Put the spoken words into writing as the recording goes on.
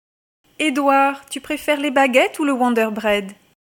Édouard, tu préfères les baguettes ou le Wonder Bread?